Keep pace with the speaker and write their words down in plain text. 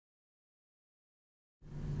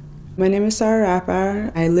My name is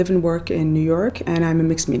SARA+RAHBAR. I live and work in New York, and I'm a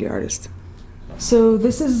mixed media artist. So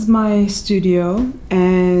this is my studio,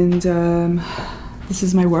 and this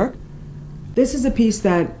is my work. This is a piece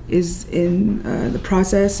that is in the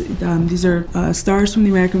process. These are stars from the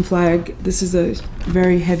American flag. This is a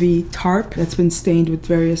very heavy tarp that's been stained with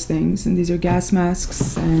various things, and these are gas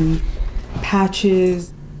masks and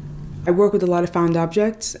patches. I work with a lot of found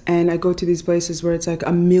objects, and I go to these places where it's like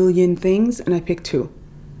a million things, and I pick two.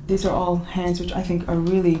 These are all hands, which I think are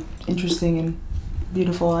really interesting and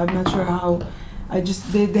beautiful. I'm not sure how.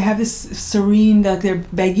 They have this serene, like they're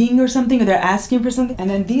begging or something, or they're asking for something. And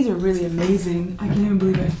then these are really amazing. I can't even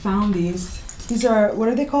believe I found these. These are, what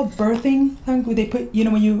are they called? Birthing? They put, you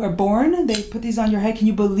know, when you are born, they put these on your head. Can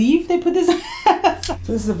you believe they put this on? So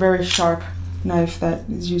this is a very sharp knife that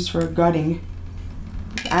is used for gutting.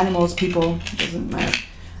 Animals, people, it doesn't matter.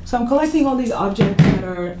 So I'm collecting all these objects that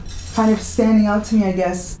are kind of standing out to me, I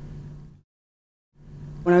guess.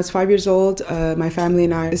 When I was 5 years old, my family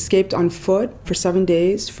and I escaped on foot for 7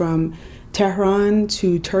 days from Tehran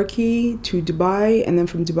to Turkey to Dubai, and then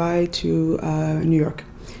from Dubai to New York.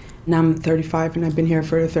 Now I'm 35 and I've been here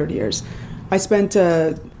for 30 years. I spent,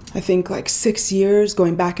 I think, like 6 years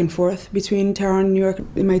going back and forth between Tehran and New York.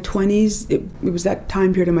 In my 20s, it was that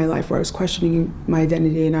time period in my life where I was questioning my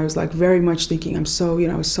identity, and I was like very much thinking I'm so,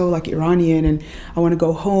 I was so like Iranian and I want to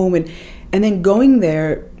go home. And then going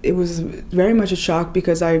there, it was very much a shock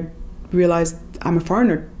because I realized I'm a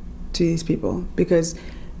foreigner to these people because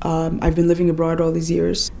I've been living abroad all these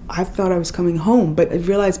years. I thought I was coming home, but I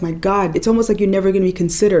realized, my God, it's almost like you're never going to be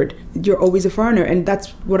considered. You're always a foreigner, and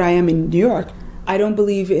that's what I am in New York. I don't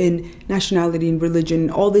believe in nationality and religion,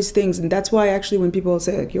 all these things, and that's why actually when people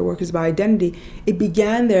say like your work is about identity, it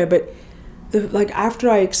began there, but like after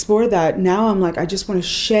I explored that, now I'm like, I just want to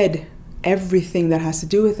shed everything that has to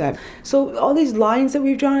do with that. So all these lines that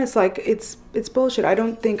we've drawn, it's like, it's bullshit. I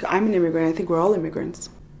don't think I'm an immigrant. I think we're all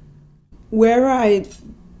immigrants. Where I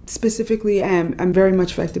specifically am, I'm very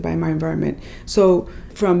much affected by my environment. So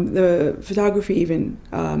from the photography even,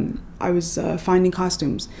 I was finding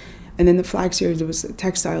costumes. And then the flag series, it was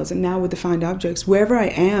textiles. And now with the found objects, wherever I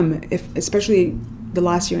am, especially the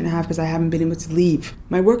last year and a half, because I haven't been able to leave,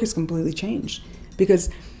 my work has completely changed.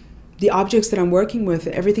 Because the objects that I'm working with,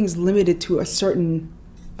 everything's limited to a certain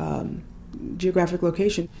geographic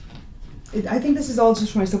location. I think this is all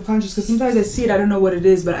just for my subconscious, because sometimes I see it, I don't know what it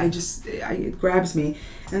is, but it grabs me.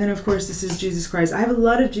 And then of course this is Jesus Christ. I have a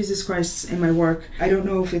lot of Jesus Christs in my work. I don't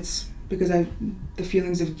know if it's because the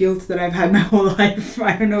feelings of guilt that I've had my whole life.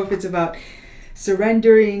 I don't know if it's about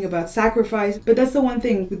surrendering, about sacrifice, but that's the one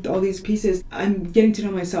thing with all these pieces, I'm getting to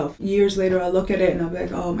know myself. Years later I'll look at it and I'll be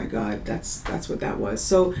like, oh my God, that's what that was.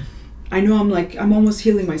 So I know I'm almost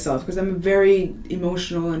healing myself because I'm a very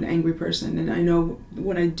emotional and angry person, and I know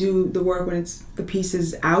when I do the work, when the piece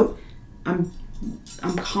is out, I'm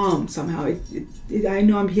calm somehow. I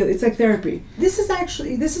know I'm healed. It's like therapy. This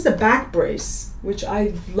is a back brace, which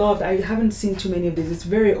I loved. I haven't seen too many of these. It's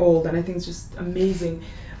very old, and I think it's just amazing.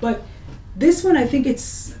 But this one, I think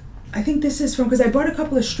this is from, because I bought a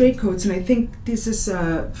couple of straight coats, and I think this is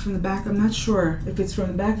from the back. I'm not sure if it's from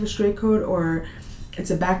the back of a straight coat or it's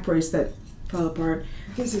a back brace that fell apart.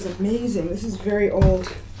 This is amazing. This is very old.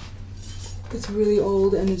 It's really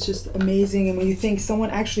old, and it's just amazing. And when you think someone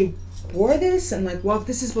actually wore this and like, well,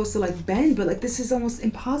 this is supposed to like bend, but like this is almost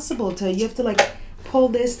impossible you have to like pull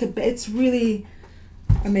this to, it's really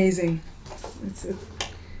amazing.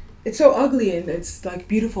 It's so ugly and it's like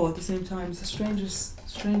beautiful at the same time. It's the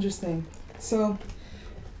strangest thing. So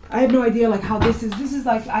I have no idea like how this is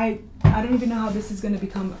like, I don't even know how this is going to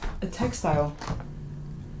become a textile.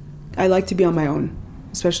 I like to be on my own,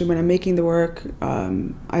 especially when I'm making the work.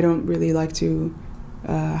 I don't really like to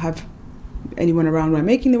have anyone around when I'm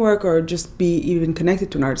making the work or just be even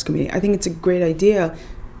connected to an artist community. I think it's a great idea.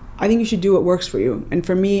 I think you should do what works for you. And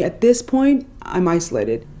for me, at this point, I'm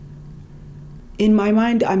isolated. In my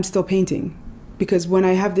mind, I'm still painting. Because when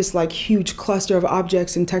I have this like huge cluster of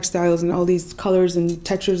objects and textiles and all these colors and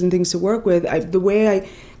textures and things to work with, the way I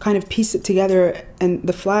kind of piece it together, and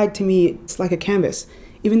the flag to me, it's like a canvas.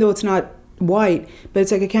 Even though it's not white, but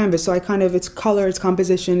it's like a canvas. So it's color, it's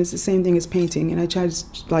composition, it's the same thing as painting. And I try to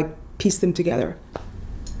like piece them together.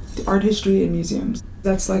 The art history and museums,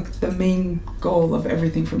 that's like the main goal of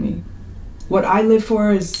everything for me. What I live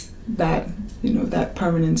for is that, that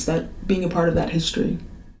permanence, that being a part of that history.